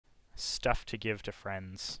stuff to give to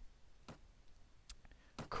friends.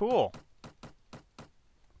 Cool.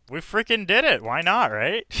 We freaking did it. Why not,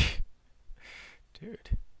 right?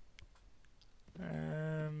 Dude.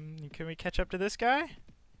 Can we catch up to this guy?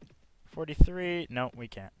 43. No, we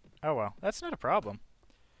can't. Oh well, that's not a problem.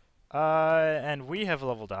 And we have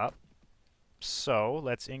leveled up. So,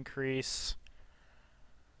 let's increase...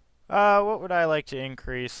 what would I like to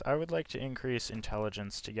increase? I would like to increase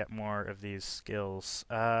intelligence to get more of these skills.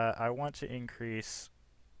 I want to increase...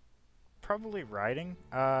 probably riding.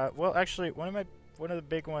 Well, actually, one of the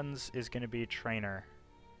big ones is going to be trainer.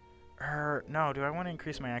 No, do I want to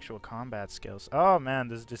increase my actual combat skills? Oh man,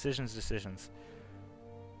 there's decisions.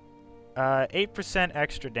 8%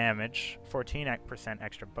 extra damage, 14%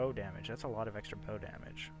 extra bow damage. That's a lot of extra bow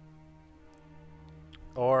damage.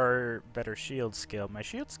 Or better shield skill. My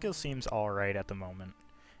shield skill seems alright at the moment.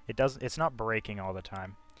 It's not breaking all the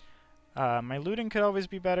time. My looting could always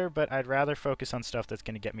be better, but I'd rather focus on stuff that's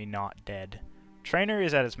going to get me not dead. Trainer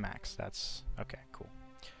is at its max. That's okay, cool.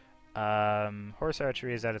 Horse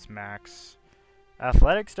archery is at its max.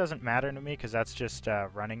 Athletics doesn't matter to me because that's just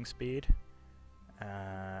running speed.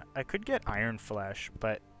 I could get Iron Flesh,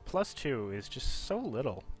 but +2 is just so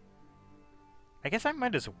little. I guess I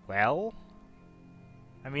might as well.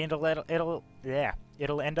 I mean, it'll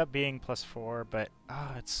end up being +4, but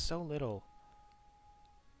it's so little.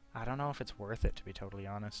 I don't know if it's worth it, to be totally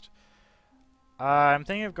honest. I'm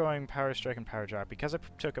thinking of going Power Strike and Power Drop. Because I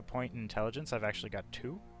took a point in Intelligence, I've actually got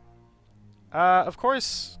 2. Of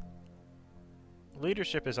course,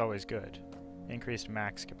 Leadership is always good. Increased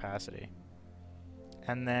max capacity.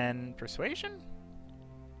 And then Persuasion?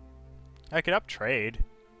 I could up trade.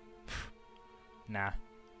 Nah.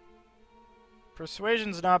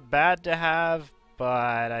 Persuasion's not bad to have,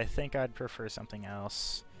 but I think I'd prefer something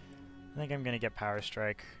else. I think I'm going to get Power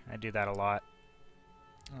Strike. I do that a lot.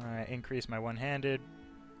 Increase my one-handed.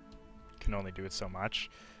 Can only do it so much.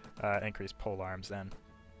 Increase pole arms then.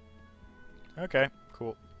 Okay,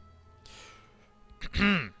 cool.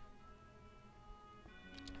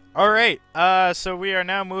 Alright, so we are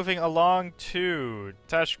now moving along to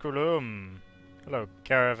Tashkulum. Hello,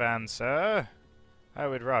 caravan, sir. I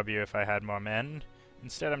would rob you if I had more men.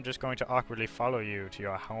 Instead, I'm just going to awkwardly follow you to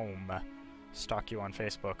your home. Stalk you on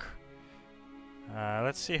Facebook.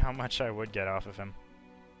 Let's see how much I would get off of him.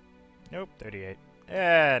 Nope, 38.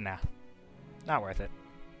 Nah. Not worth it.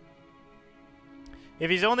 If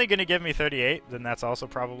he's only going to give me 38, then that's also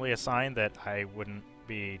probably a sign that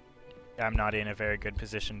I'm not in a very good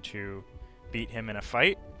position to beat him in a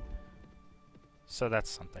fight. So that's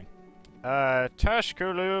something.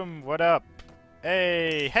 Tashkulum, what up?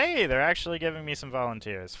 Hey, they're actually giving me some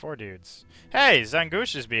volunteers. 4 dudes. Hey,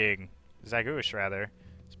 Zagush is being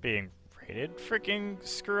raided. Freaking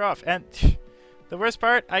screw off. And the worst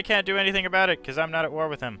part, I can't do anything about it because I'm not at war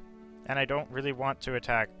with him. And I don't really want to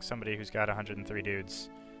attack somebody who's got 103 dudes.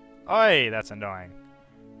 Oi, that's annoying.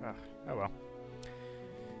 Ugh, oh well.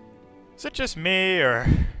 Is it just me, or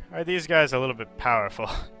are these guys a little bit powerful?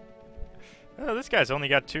 Oh, this guy's only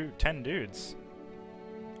got 10 dudes.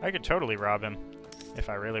 I could totally rob him if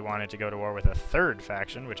I really wanted to go to war with a 3rd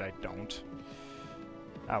faction, which I don't.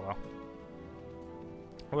 Oh well.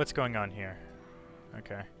 What's going on here?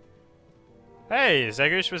 Okay. Hey,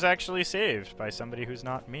 Zagush was actually saved by somebody who's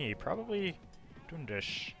not me. Probably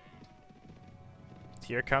Dundish.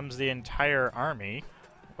 Here comes the entire army.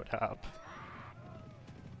 What up?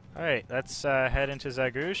 Alright, let's head into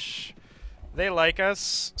Zagush. They like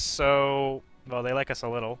us, so... well, they like us a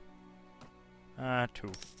little. 2.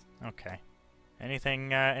 Okay. Anything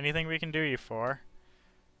we can do you for?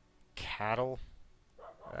 Cattle?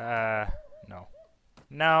 No.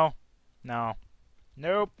 No. No.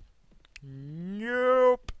 Nope.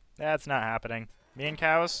 Nope. That's not happening. Me and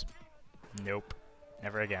cows? Nope.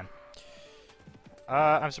 Never again.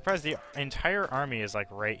 I'm surprised the entire army is like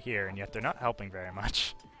right here, and yet they're not helping very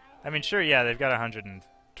much. I mean, sure, yeah, they've got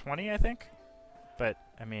 120, I think. But,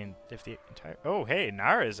 I mean, if the entire... oh, hey,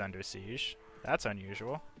 Nara is under siege. That's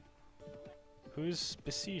unusual. Who's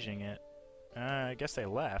besieging it? I guess they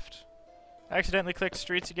left. I accidentally clicked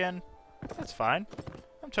streets again. That's fine.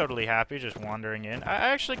 I'm totally happy just wandering in. I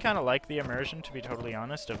actually kind of like the immersion, to be totally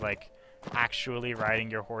honest, of, like, actually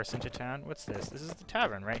riding your horse into town. What's this? This is the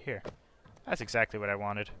tavern right here. That's exactly what I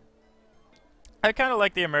wanted. I kind of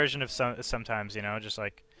like the immersion of sometimes, you know, just,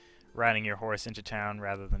 like, riding your horse into town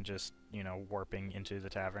rather than just, you know, warping into the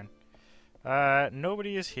tavern.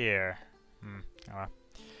 Nobody is here. Oh.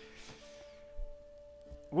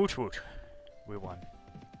 Woot woot. We won.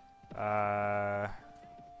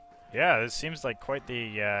 Yeah, this seems like quite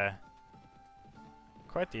the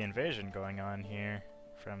invasion going on here.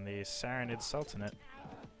 from the Saranid Sultanate.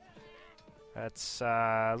 That's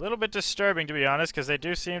a little bit disturbing, to be honest, because they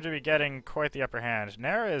do seem to be getting quite the upper hand.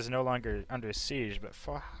 Nara is no longer under siege, but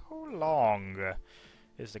for how long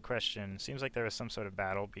is the question. Seems like there was some sort of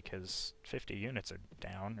battle because 50 units are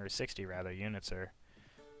down, or 60 rather, units are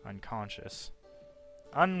unconscious.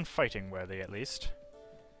 Unfighting worthy, at least.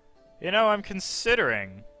 You know, I'm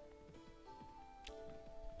considering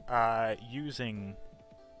using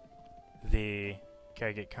the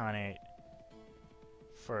Khargit Khanate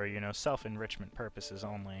for, you know, self-enrichment purposes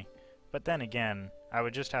only. But then again, I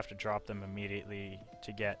would just have to drop them immediately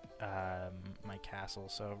to get my castle.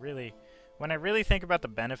 So really, when I really think about the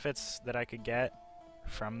benefits that I could get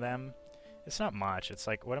from them, it's not much. It's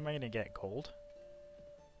like, what am I going to get? Gold?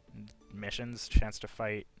 Missions, chance to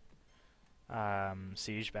fight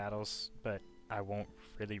siege battles, but I won't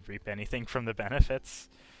really reap anything from the benefits.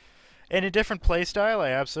 In a different playstyle,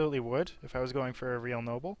 I absolutely would. If I was going for a real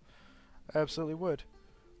noble, I absolutely would.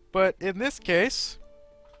 But in this case,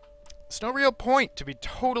 there's no real point, to be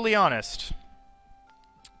totally honest.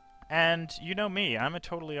 And you know me, I'm a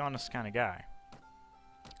totally honest kind of guy.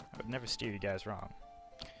 I would never steer you guys wrong.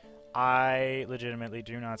 I legitimately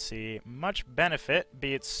do not see much benefit,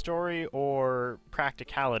 be it story or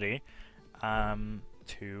practicality,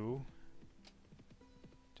 to...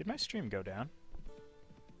 Did my stream go down?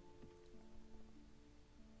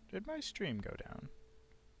 Did my stream go down?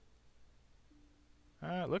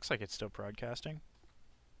 It looks like it's still broadcasting.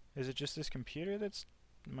 Is it just this computer that's...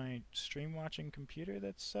 my stream watching computer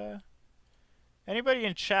that's, Anybody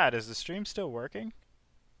in chat, is the stream still working?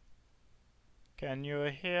 Can you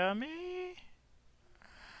hear me?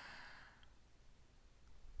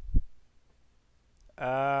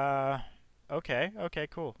 Okay, okay,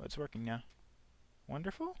 cool. It's working now.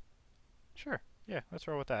 Wonderful? Sure. Yeah, let's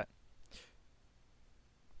roll with that.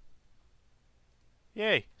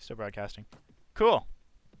 Yay! Still broadcasting. Cool.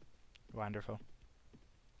 Wonderful.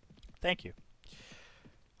 Thank you.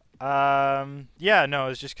 Yeah, no,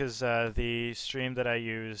 it's just because the stream that I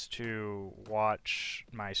use to watch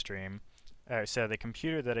my stream, so the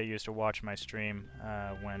computer that I use to watch my stream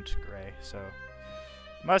went gray, so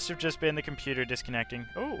must have just been the computer disconnecting.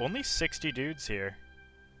 Oh, only 60 dudes here.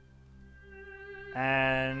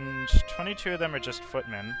 And 22 of them are just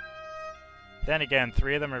footmen. Then again,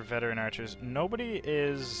 3 of them are veteran archers. Nobody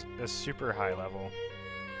is a super high level.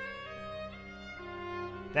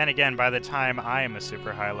 Then again, by the time I am a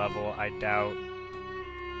super high level, I doubt...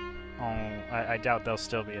 I doubt they'll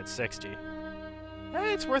still be at 60.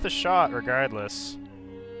 It's worth a shot, regardless.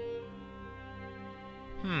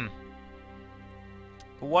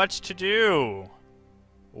 What to do?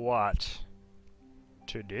 What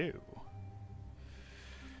to do?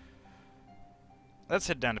 Let's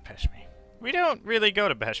head down to Peshmi. We don't really go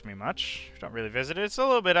to Peshmi much. We don't really visit it. It's a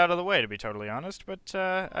little bit out of the way, to be totally honest. But,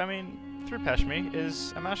 I mean, through Peshmi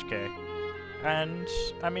is Amashke. And,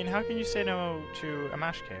 I mean, how can you say no to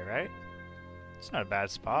Amashke, right? It's not a bad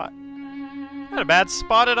spot. Not a bad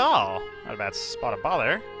spot at all. Not a bad spot of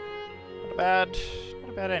bother. Not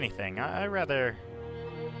a bad anything. I rather...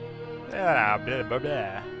 blah, blah,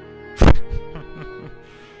 blah.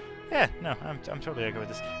 Yeah, no, I'm totally okay with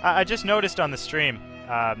this. I just noticed on the stream,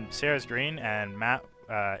 Sarah's green and Matt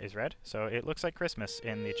is red, so it looks like Christmas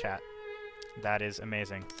in the chat. That is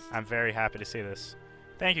amazing. I'm very happy to see this.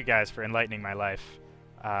 Thank you guys for enlightening my life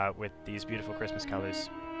with these beautiful Christmas colors.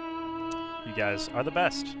 You guys are the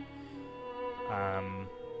best.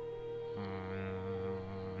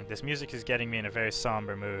 This music is getting me in a very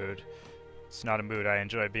somber mood. It's not a mood I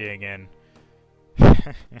enjoy being in.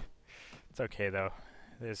 It's okay though.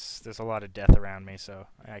 There's a lot of death around me, so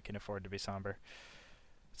I can afford to be somber.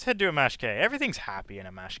 Let's head to Amashke. Everything's happy in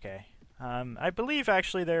Amashke. I believe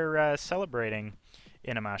actually they're celebrating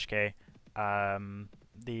in Amashke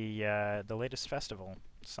the latest festival,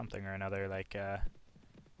 something or another. Like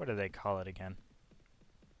what do they call it again?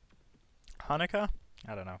 Hanukkah?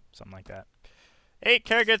 I don't know, something like that. 8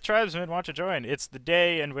 Khargit tribesmen want to join. It's the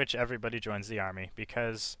day in which everybody joins the army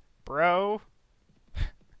because, bro,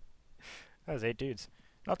 that was 8 dudes.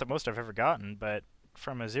 Not the most I've ever gotten, but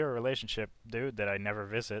from a 0 relationship dude that I never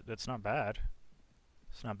visit, that's not bad.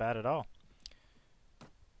 It's not bad at all.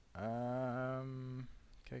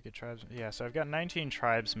 Khargit tribesmen. Yeah, so I've got 19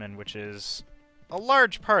 tribesmen, which is a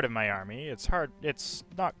large part of my army. It's hard. It's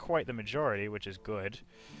not quite the majority, which is good.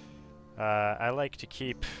 I like to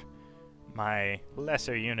keep my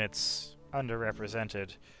lesser units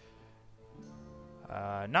underrepresented.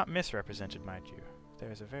 Not misrepresented, mind you.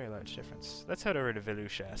 There's a very large difference. Let's head over to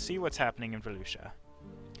Volusia, see what's happening in Volusia.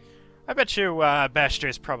 I bet you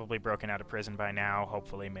Beshter's probably broken out of prison by now,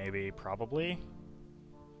 hopefully, maybe, probably.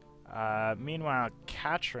 Meanwhile,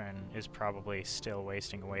 Katrin is probably still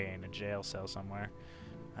wasting away in a jail cell somewhere.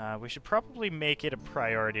 We should probably make it a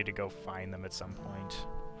priority to go find them at some point.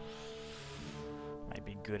 Might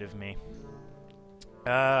be good of me.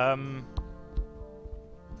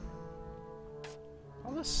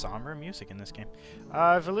 All this somber music in this game.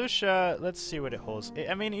 Volusia, let's see what it holds.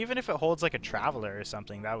 I mean, even if it holds like a traveler or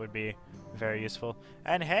something, that would be very useful.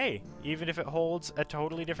 And hey, even if it holds a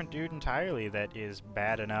totally different dude entirely that is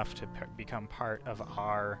bad enough to become part of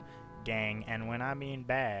our gang, and when I mean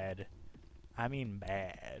bad, I mean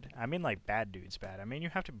bad. I mean like bad dudes bad. I mean you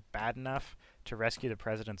have to be bad enough to rescue the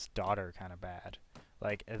president's daughter kind of bad.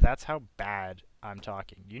 Like, that's how bad I'm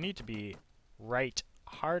talking. You need to be right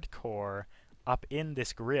hardcore up in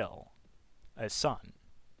this grill as son.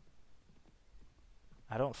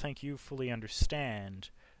 I don't think you fully understand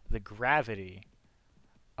the gravity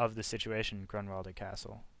of the situation in Grunwalder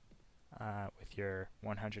Castle with your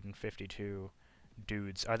 152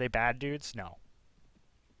 dudes. Are they bad dudes? No.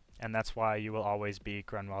 And that's why you will always be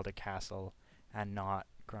Grunwalder Castle and not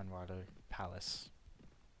Grunwalder Palace.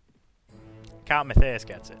 Count Matthias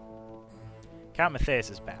gets it. Count Matthias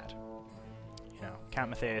is bad. You know, Count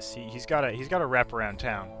Matthias, he's got a rep around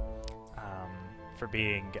town for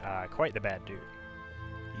being quite the bad dude.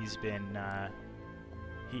 He's been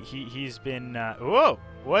he's been whoa!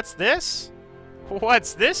 What's this?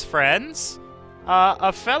 What's this, friends?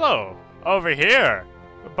 A fellow over here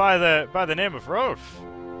by the name of Rolf.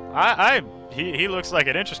 He looks like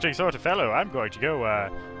an interesting sort of fellow. I'm going to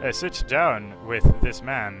go sit down with this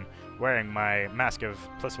man wearing my mask of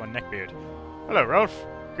 +1 neckbeard. Hello, Rolf.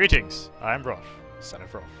 Greetings. I'm Rolf, son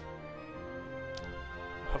of Rolf.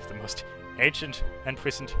 Of the most ancient and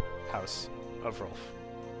puissant house of Rolf.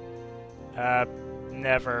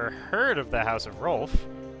 Never heard of the House of Rolf.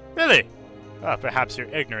 Really? Perhaps your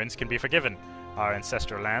ignorance can be forgiven. Our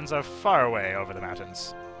ancestral lands are far away over the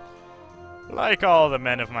mountains. Like all the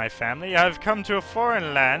men of my family, I've come to a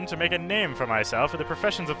foreign land to make a name for myself in the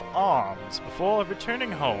professions of arms before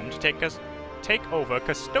returning home to take over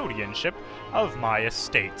custodianship of my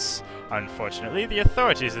estates. Unfortunately, the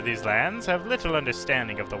authorities of these lands have little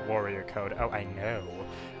understanding of the warrior code. Oh, I know.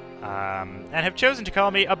 And have chosen to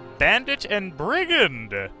call me a bandit and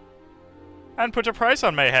brigand. And put a price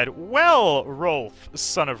on my head. Well, Rolf,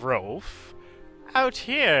 son of Rolf, out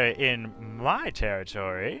here in my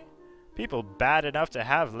territory, people bad enough to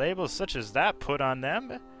have labels such as that put on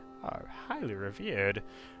them are highly revered.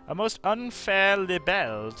 A most unfair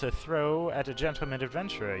libel to throw at a gentleman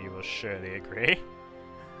adventurer, you will surely agree.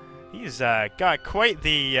 He's got quite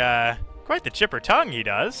the chipper tongue, he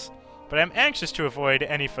does. But I'm anxious to avoid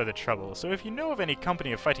any further trouble, so if you know of any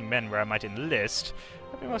company of fighting men where I might enlist,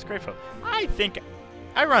 I'd be most grateful. I think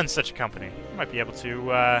I run such a company. I might be able to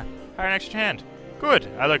hire an extra hand. Good.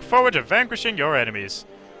 I look forward to vanquishing your enemies.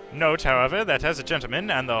 Note, however, that as a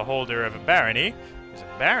gentleman and the holder of a barony, as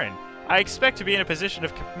a baron, I expect to be in a position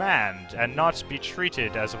of command and not be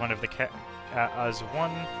treated as one of the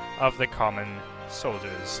common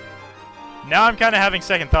soldiers. Now I'm kind of having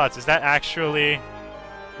second thoughts. Is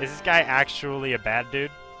this guy actually a bad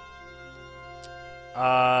dude?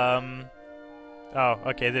 Oh,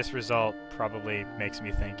 okay. This result probably makes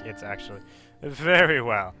me think it's actually very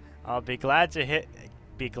well. I'll be glad to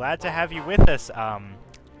have you with us,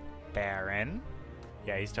 Baron.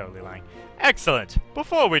 Yeah, he's totally lying. Excellent!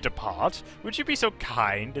 Before we depart, would you be so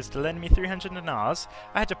kind as to lend me 300 dinars?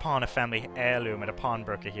 I had to pawn a family heirloom at a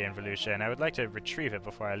pawnbroker here in Volusia, and I would like to retrieve it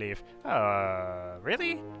before I leave.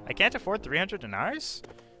 Really? I can't afford 300 dinars?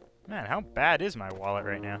 Man, how bad is my wallet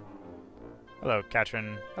right now? Hello,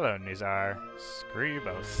 Katrin. Hello, Nizar. Screw you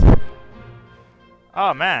both.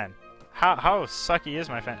 Oh, man. How sucky is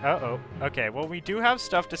my fan? Uh-oh. Okay, well, we do have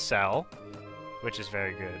stuff to sell, which is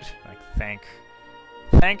very good. Like, thank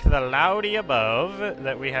the Loudy above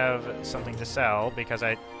that we have something to sell, because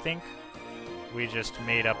I think we just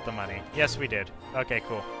made up the money. Yes, we did. Okay,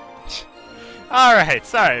 cool. Alright,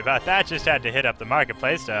 sorry about that. Just had to hit up the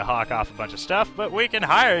marketplace to hawk off a bunch of stuff, but we can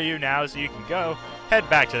hire you now so you can go head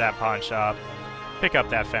back to that pawn shop, pick up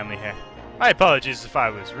that family hair. My apologies if I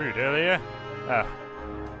was rude earlier. Oh.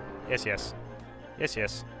 Yes.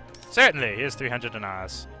 Certainly, here's 300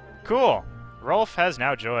 dinars. Cool. Rolf has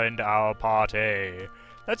now joined our party.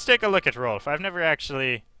 Let's take a look at Rolf. I've never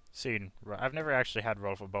actually had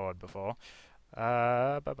Rolf aboard before.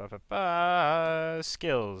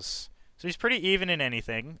 Skills. So he's pretty even in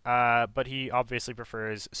anything, but he obviously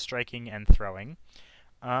prefers striking and throwing.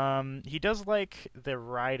 He does like the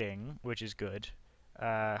riding, which is good.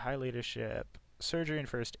 High leadership, surgery and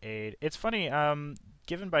first aid. It's funny,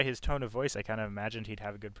 given by his tone of voice, I kind of imagined he'd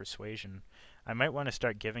have a good persuasion. I might want to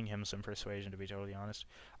start giving him some persuasion, to be totally honest.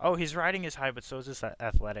 Oh, his riding is high, but so is his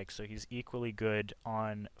athletics, so he's equally good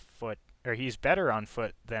on foot, or he's better on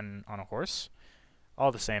foot than on a horse.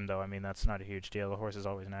 All the same, though, I mean, that's not a huge deal. A horse is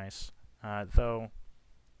always nice. Though,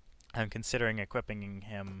 I'm considering equipping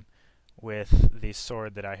him with the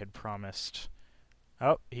sword that I had promised.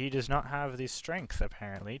 Oh, he does not have the strength,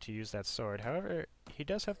 apparently, to use that sword. However, he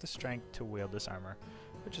does have the strength to wield this armor,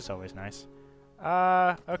 which is always nice.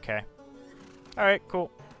 Okay. Alright, cool.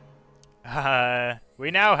 We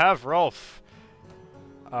now have Rolf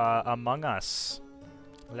among us.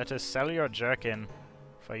 Let us sell your jerkin,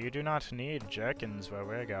 for you do not need jerkins where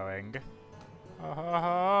we're going.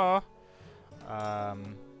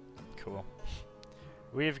 Cool.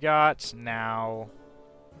 We've got now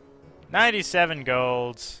 97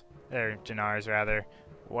 golds, or dinars rather,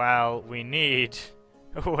 while we need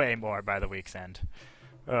way more by the week's end.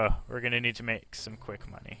 We're gonna need to make some quick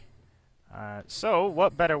money. So,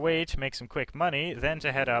 what better way to make some quick money than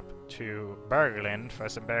to head up to Bergland for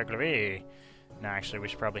some burglary? No, actually, we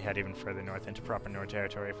should probably head even further north into proper Nord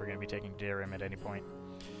territory if we're going to be taking Dirim at any point.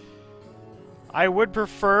 I would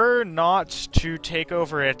prefer not to take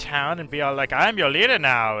over a town and be all like, I'm your leader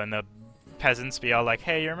now, and the peasants be all like,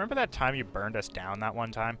 hey, you remember that time you burned us down that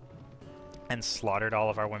one time? And slaughtered all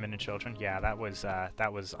of our women and children? Yeah, that was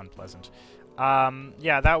unpleasant.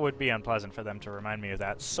 Yeah, that would be unpleasant for them to remind me of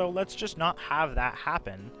that, so let's just not have that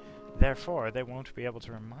happen. Therefore, they won't be able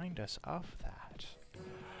to remind us of that.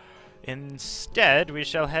 Instead, we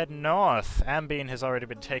shall head north. Ambine has already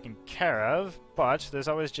been taken care of, but there's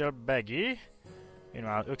always Jilbegi.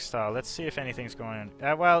 Meanwhile, Uxtal, let's see if anything's going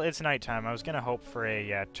on. Well, it's nighttime. I was going to hope for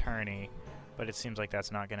a tourney, but it seems like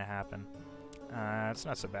that's not going to happen. It's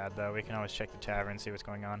not so bad, though. We can always check the tavern and see what's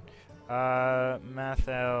going on.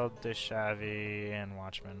 Mathel, Deshavi, and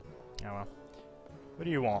Watchman. Oh, well. What do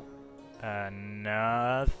you want?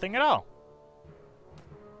 Nothing at all.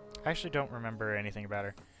 I actually don't remember anything about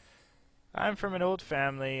her. I'm from an old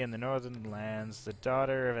family in the northern lands, the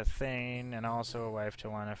daughter of a thane, and also a wife to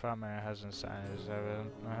one. I fought my husband's son.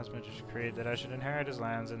 My husband just decreed that I should inherit his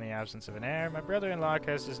lands in the absence of an heir. My brother-in-law,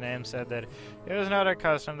 cast his name, said that it was not our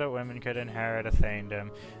custom that women could inherit a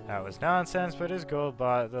thanedom. That was nonsense, but his gold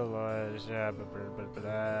bought the lord.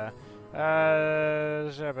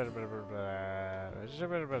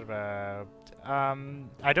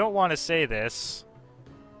 I don't want to say this.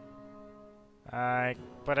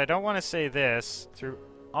 But I don't want to say this through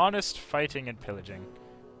honest fighting and pillaging.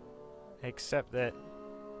 Except that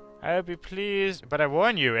I would be pleased, but I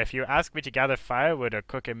warn you, if you ask me to gather firewood or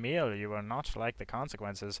cook a meal, you will not like the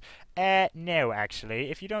consequences. No,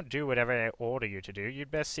 actually. If you don't do whatever I order you to do,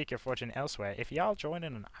 you'd best seek your fortune elsewhere. If y'all join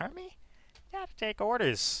in an army, you have to take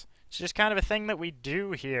orders. It's just kind of a thing that we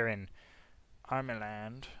do here in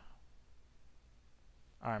Armyland.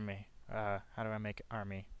 Army. How do I make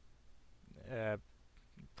army?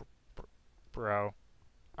 Bro.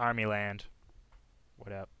 Army land.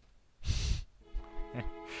 What up?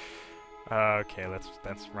 Okay, let's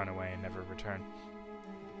run away and never return.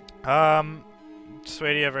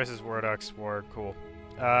 Swadia versus Wardux War, cool.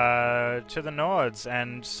 To the Nords,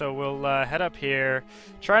 and so we'll head up here,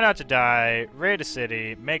 try not to die, raid a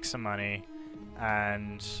city, make some money,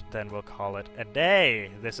 and then we'll call it a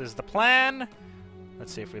day. This is the plan.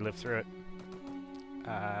 Let's see if we live through it.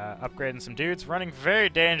 Upgrading some dudes, running very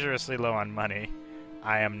dangerously low on money.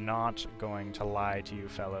 I am not going to lie to you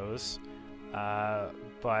fellows,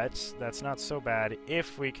 but that's not so bad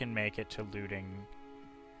if we can make it to looting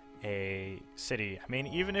a city. I mean,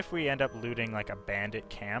 even if we end up looting like a bandit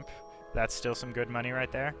camp, that's still some good money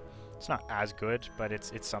right there. It's not as good, but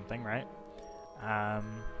it's something, right? So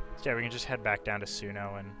yeah, we can just head back down to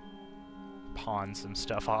Suno and pawn some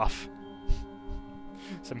stuff off.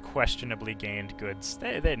 Some questionably gained goods.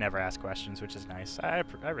 They never ask questions, which is nice. I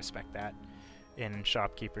respect that. In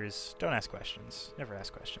shopkeepers, don't ask questions. Never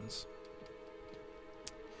ask questions.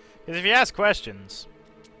 Because if you ask questions,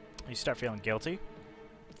 you start feeling guilty,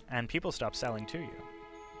 and people stop selling to you.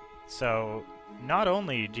 So, not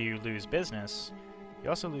only do you lose business, you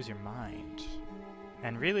also lose your mind.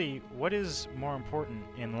 And really, what is more important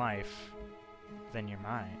in life than your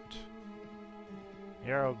mind?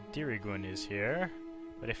 Jarl Dirigun is here.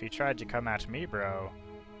 But if he tried to come at me, bro,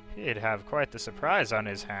 he'd have quite the surprise on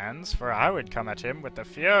his hands, for I would come at him with the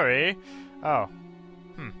fury. Oh.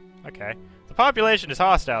 Okay. The population is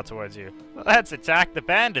hostile towards you. Let's attack the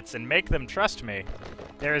bandits and make them trust me.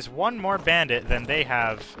 There is one more bandit than they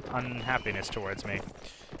have unhappiness towards me.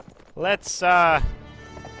 Let's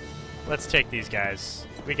take these guys.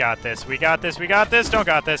 We got this. We got this. We got this. Don't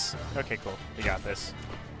got this. Okay, cool. We got this.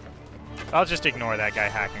 I'll just ignore that guy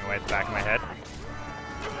hacking away at the back of my head.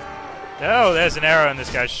 Oh, there's an arrow in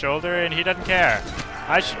this guy's shoulder, and he doesn't care.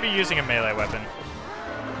 I should be using a melee weapon.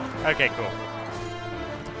 Okay, cool.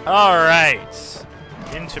 Alright.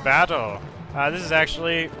 Into battle. This is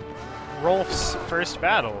actually Rolf's first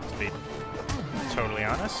battle, to be totally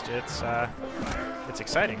honest. It's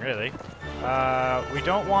exciting, really. We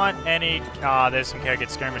don't want any... there's some Kergit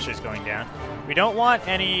skirmishers going down. We don't want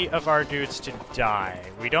any of our dudes to die.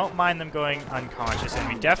 We don't mind them going unconscious, and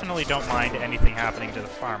we definitely don't mind anything happening to the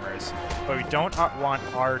farmers. But we don't want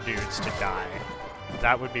our dudes to die.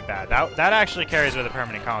 That would be bad. That actually carries with a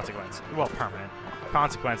permanent consequence. Well, permanent.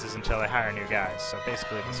 Consequences until they hire new guys. So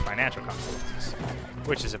basically, it's financial consequences,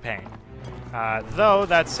 which is a pain. Though,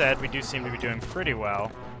 that said, we do seem to be doing pretty well,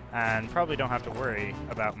 and probably don't have to worry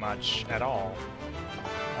about much at all.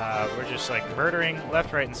 We're just, like, murdering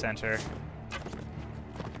left, right, and center.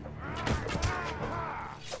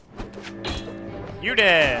 You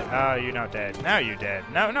dead! Oh, you're not dead. Now you dead.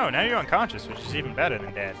 No, now you're unconscious, which is even better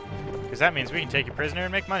than dead. Because that means we can take you prisoner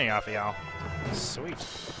and make money off of y'all. Sweet.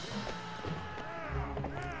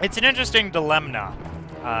 It's an interesting dilemma,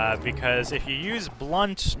 because if you use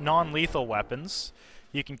blunt, non-lethal weapons,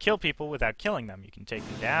 you can kill people without killing them. You can take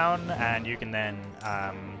them down, and you can then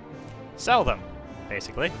sell them,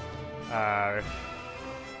 basically.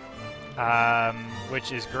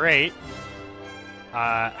 Which is great.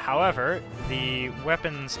 However, the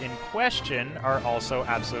weapons in question are also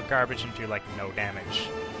absolute garbage and do, like, no damage,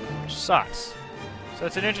 which sucks. So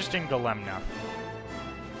it's an interesting dilemma.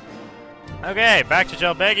 Okay, back to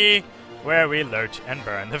Jelbegi, where we loot and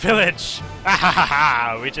burn the village. Ha ha ha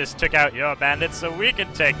ha! We just took out your bandits so we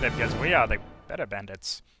can take them, because we are the better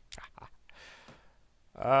bandits.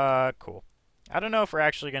 Cool. I don't know if we're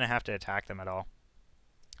actually going to have to attack them at all.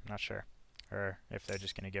 I'm not sure. Or if they're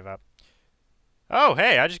just going to give up. Oh,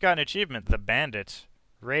 hey, I just got an achievement. The Bandit.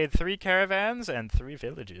 Raid 3 caravans and 3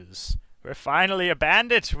 villages. We're finally a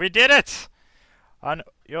bandit! We did it! On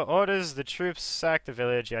your orders, the troops sack the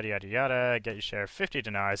village, yada yada yada, get your share of 50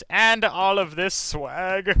 dinars, and all of this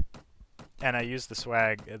swag! And I use the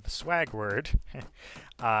swag word,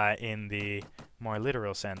 in the more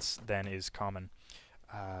literal sense than is common.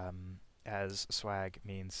 As swag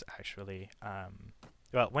means actually,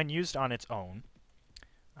 well, when used on its own,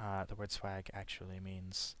 the word swag actually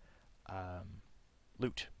means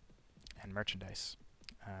loot and merchandise,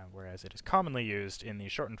 whereas it is commonly used in the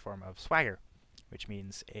shortened form of swagger, which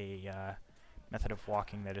means a method of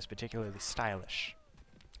walking that is particularly stylish.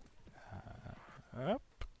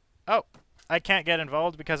 Oh, I can't get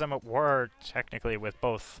involved because I'm at war, technically, with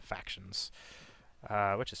both factions,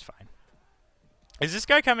 which is fine. Is this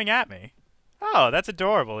guy coming at me? Oh, that's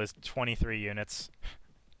adorable, his 23 units.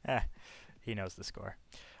 He knows the score.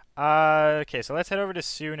 Okay, so let's head over to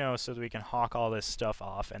Suno so that we can hawk all this stuff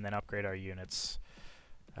off and then upgrade our units.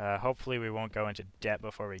 Hopefully we won't go into debt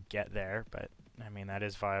before we get there, but, I mean, that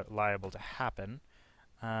is liable to happen.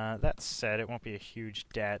 That said, it won't be a huge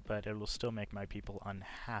debt, but it will still make my people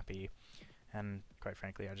unhappy. And, quite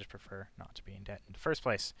frankly, I just prefer not to be in debt in the first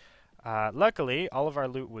place. Luckily, all of our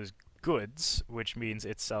loot was goods, which means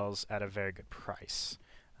it sells at a very good price.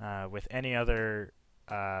 With any other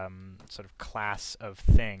sort of class of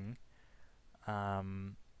thing,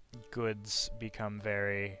 goods become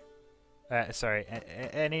very... sorry,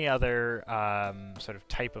 any other sort of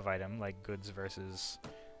type of item, like goods versus...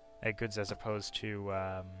 goods as opposed to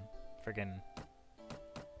friggin'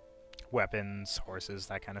 weapons, horses,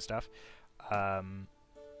 that kind of stuff.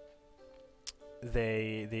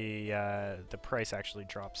 The price actually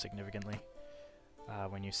drops significantly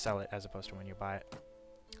when you sell it as opposed to when you buy it.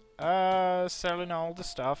 Selling all the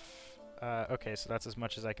stuff. Okay, so that's as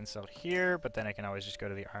much as I can sell here, but then I can always just go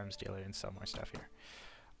to the arms dealer and sell more stuff here.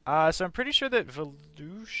 So I'm pretty sure that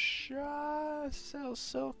Volusia sells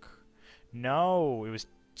silk? No, it was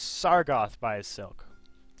Sargoth buys silk.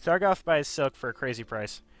 Sargoth buys silk for a crazy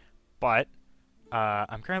price, but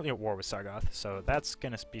I'm currently at war with Sargoth, so that's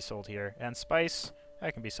going to be sold here. And spice,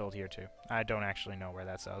 that can be sold here too. I don't actually know where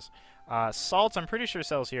that sells. Salt, I'm pretty sure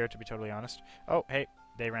sells here, to be totally honest. Oh, hey,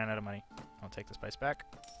 they ran out of money. I'll take the spice back.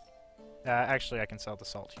 Actually, I can sell the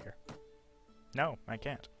salt here. No, I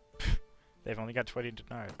can't. They've only got 20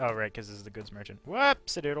 dinars. Oh, right, because this is the goods merchant.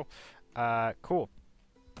 Whoopsie-doodle. Cool.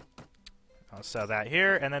 I'll sell that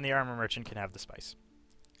here, and then the armor merchant can have the spice.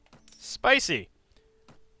 Spicy!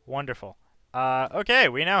 Wonderful. Okay,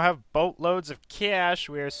 we now have boatloads of cash.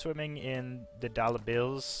 We are swimming in the dollar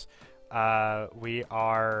bills. We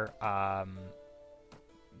are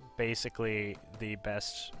basically the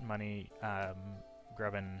best money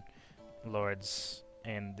scrubbing lords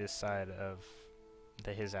in this side of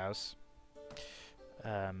his house.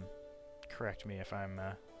 Correct me if I'm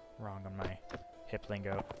wrong on my hip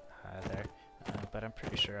lingo there, but I'm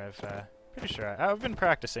pretty sure I've been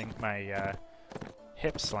practicing my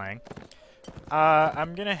hip slang.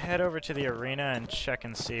 I'm gonna head over to the arena and check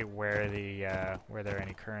and see where where there are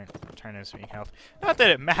any current tournaments being held. Not that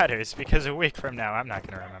it matters, because a week from now I'm not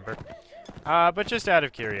gonna remember. But just out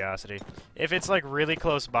of curiosity, if it's like really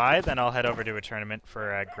close by, then I'll head over to a tournament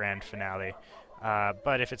for a grand finale.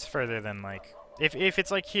 But if it's further than like, if it's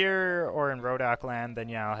like here or in Rodak land, then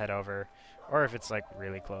yeah, I'll head over. Or if it's like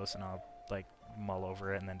really close, and I'll like mull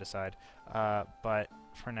over it and then decide. But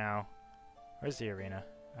for now, where's the arena?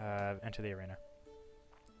 Enter the arena.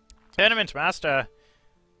 Tournament master.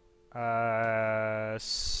 Sargoth,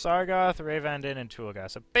 Ravandin, and Tulga.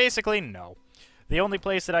 So basically, no. The only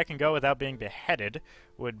place that I can go without being beheaded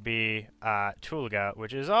would be Tulga,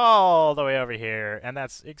 which is all the way over here, and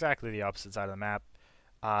that's exactly the opposite side of the map,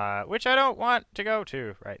 which I don't want to go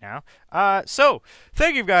to right now. So,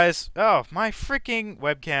 thank you guys. Oh, my freaking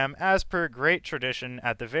webcam, as per great tradition,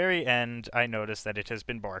 at the very end, I noticed that it has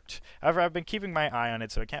been borked. However, I've been keeping my eye on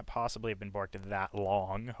it, so it can't possibly have been borked that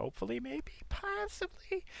long. Hopefully, maybe,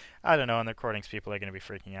 possibly. I don't know, and the recordings people are going to be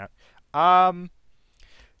freaking out.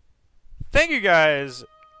 Thank you guys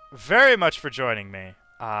very much for joining me.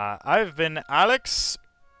 I've been Alex.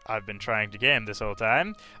 I've been trying to game this whole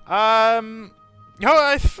time.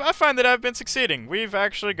 I find that I've been succeeding. We've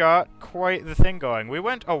actually got quite the thing going. We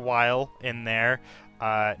went a while in there,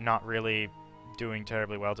 not really doing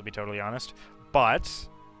terribly well, to be totally honest. But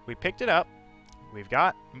we picked it up. We've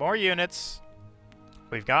got more units.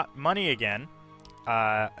 We've got money again.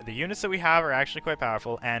 The units that we have are actually quite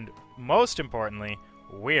powerful, and most importantly,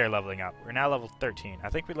 we are leveling up. We're now level 13. I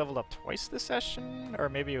think we leveled up twice this session, or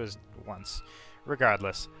maybe it was once.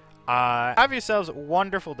 Regardless, have yourselves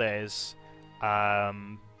wonderful days.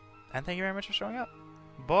 And thank you very much for showing up.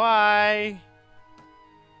 Bye!